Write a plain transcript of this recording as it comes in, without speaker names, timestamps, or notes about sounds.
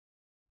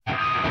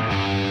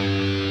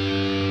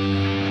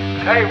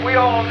Hey, we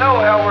all know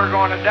how we're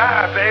gonna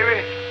die,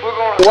 baby. We're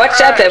gonna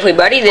What's up,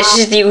 everybody? This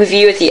is the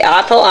review of the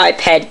Apple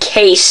iPad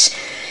case.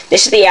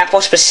 This is the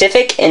Apple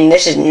specific, and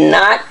this is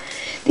not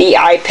the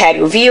iPad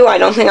review. I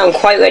don't think I'm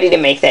quite ready to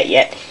make that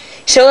yet.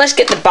 So let's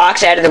get the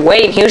box out of the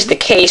way, and here's the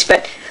case.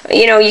 But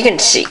you know, you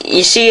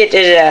see it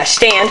as a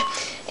stand,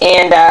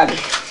 and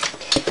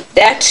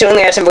that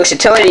certainly has some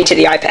versatility to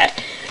the iPad.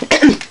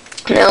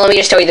 Now let me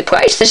just tell you the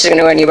price. This is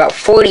going to run you about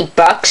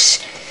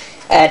 $40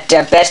 at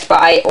Best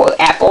Buy or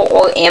Apple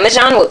or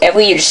Amazon, wherever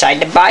you decide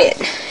to buy it.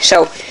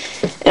 So,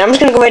 and I'm just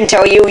going to go ahead and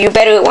tell you, you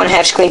better want to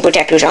have screen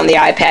protectors on the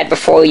iPad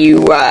before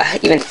you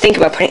even think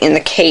about putting it in the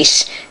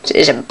case. It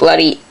is a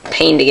bloody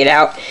pain to get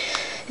out.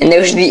 And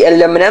there's the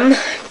aluminum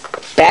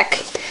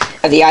back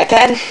of the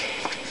iPad.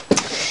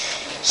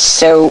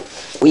 So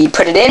we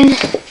put it in,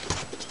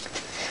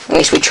 at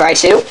least we try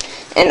to.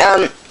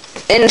 And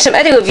in some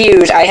other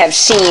reviews I have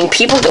seen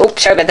people, oh,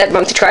 sorry about that,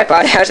 bump the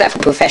tripod. How's that for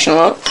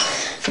professional?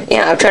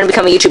 Yeah, I'm trying to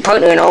become a YouTube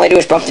partner and all I do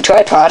is bump the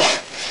tripod.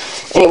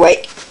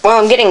 Anyway,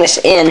 while I'm getting this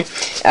in,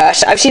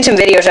 so I've seen some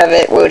videos of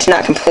it where it's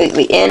not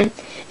completely in,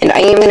 and I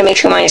am going to make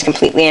sure mine is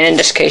completely in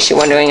just in case you're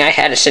wondering. I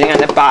had it sitting on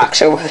the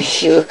box over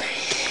here.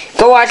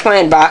 Go watch my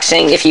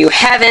unboxing if you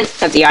haven't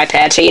of the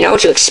iPad, so you know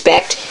what to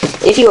expect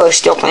if you are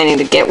still planning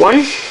to get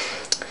one.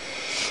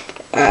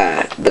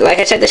 But like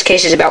I said, this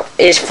case is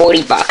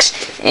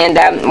 $40, and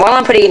while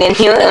I'm putting it in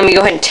here, let me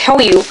go ahead and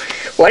tell you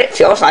what it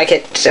feels like.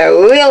 It's a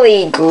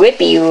really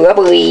grippy,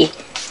 rubbery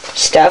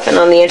stuff, and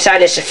on the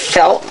inside is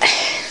felt.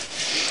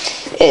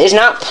 It is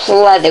not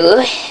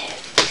pleather.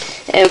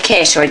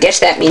 Okay, so I guess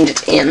that means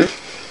it's in.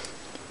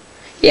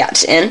 Yeah,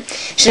 it's in.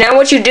 So now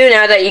what you do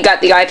now that you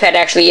got the iPad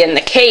actually in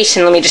the case,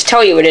 and let me just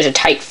tell you, it is a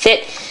tight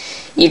fit.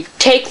 You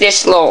take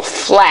this little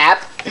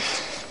flap,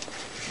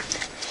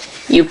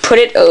 you put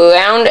it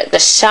around the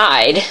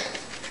side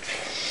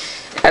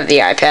of the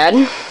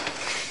iPad,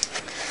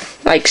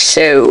 like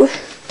so.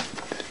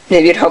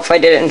 Maybe it'd help if I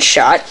did it in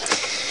shot.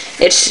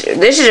 This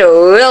is a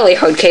really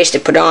hard case to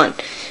put on,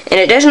 and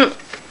it doesn't.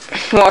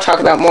 Well, I'll talk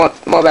about more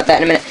about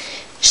that in a minute.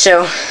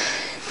 So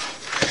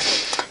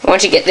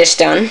once you get this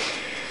done,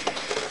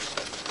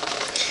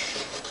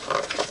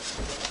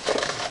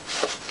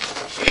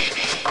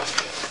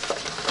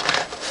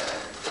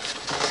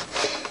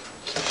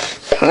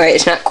 alright,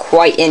 it's not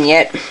quite in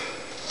yet.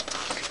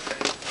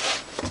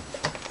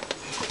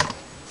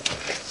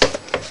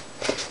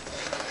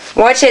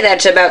 Well, I'd say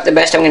that's about the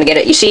best I'm going to get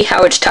it. You see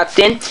how it's tucked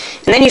in?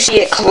 And then you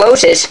see it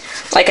closes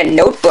like a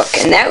notebook.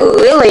 And that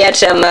really adds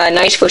some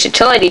nice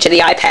versatility to the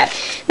iPad.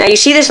 Now, you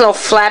see this little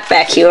flap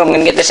back here. I'm going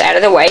to get this out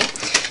of the way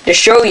to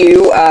show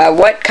you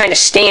what kind of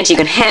stands you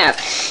can have.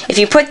 If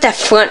you put the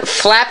front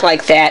flap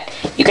like that,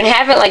 you can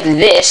have it like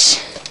this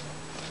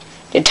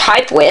to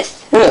type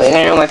with. Oh, I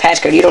don't know my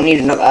passcode. You don't need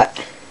to know that.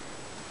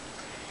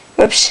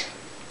 Whoops.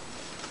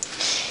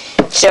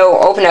 So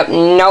open up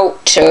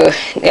Notes, or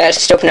yeah,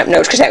 just open up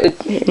Notes, because that would,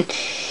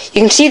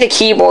 you can see the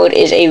keyboard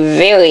is a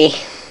very,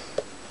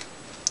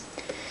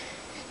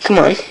 come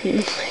on,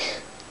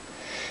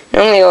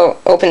 normally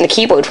open the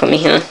keyboard for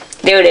me, huh?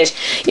 There it is.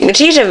 You can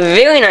see it's a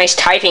very nice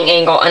typing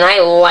angle, and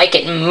I like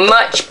it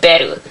much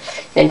better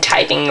than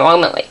typing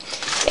normally.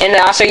 And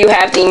also you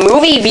have the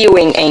movie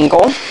viewing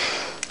angle.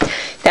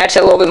 That's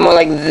a little bit more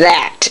like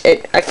that.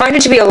 I find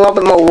it to be a little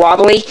bit more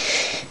wobbly.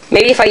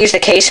 Maybe if I use the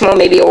case more,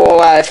 maybe it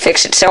will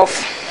fix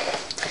itself.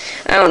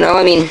 I don't know.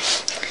 I mean,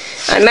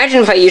 I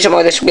imagine if I use it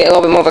more, this would be a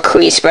little bit more of a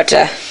crease. But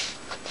let's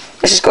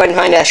just go ahead and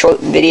find a short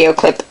video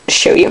clip to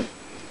show you.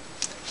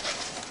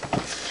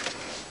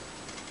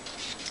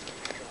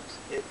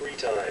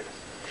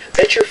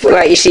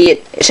 Right, you see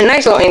it. It's a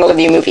nice little angle to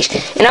view movies.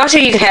 And also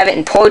you can have it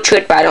in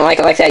portrait, but I don't like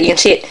it like that. You can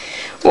see it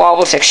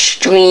wobbles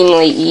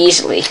extremely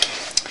easily.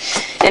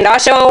 And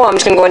also, I'm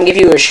just going to go ahead and give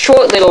you a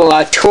short little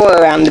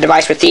tour around the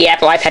device with the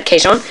Apple iPad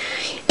case on.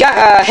 Got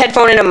a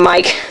headphone and a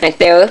mic right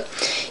there.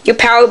 Your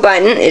power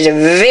button is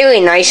very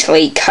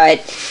nicely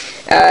cut.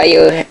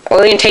 Your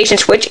orientation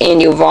switch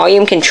and your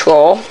volume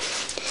control.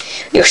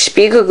 Your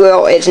speaker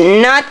grill is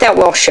not that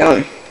well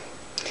shown.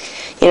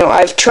 You know,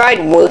 I've tried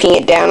working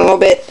it down a little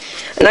bit,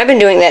 and I've been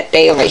doing that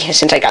daily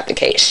since I got the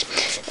case.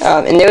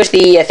 And there's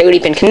the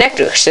 30-pin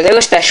connector. So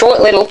there's that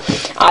short little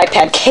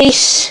iPad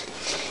case.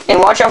 And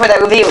watch out for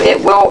that review.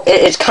 It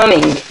is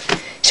coming.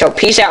 So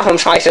peace out, home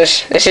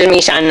slicers. This is me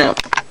signing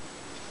out.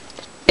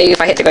 Maybe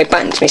if I hit the right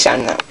button, it's me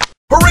signing out.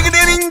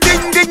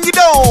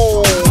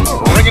 Ring-a-ding-ding-ding-dong.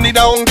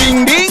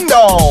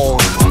 Ring-a-ding-dong-ding-ding-dong.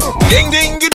 Ding-ding-ding.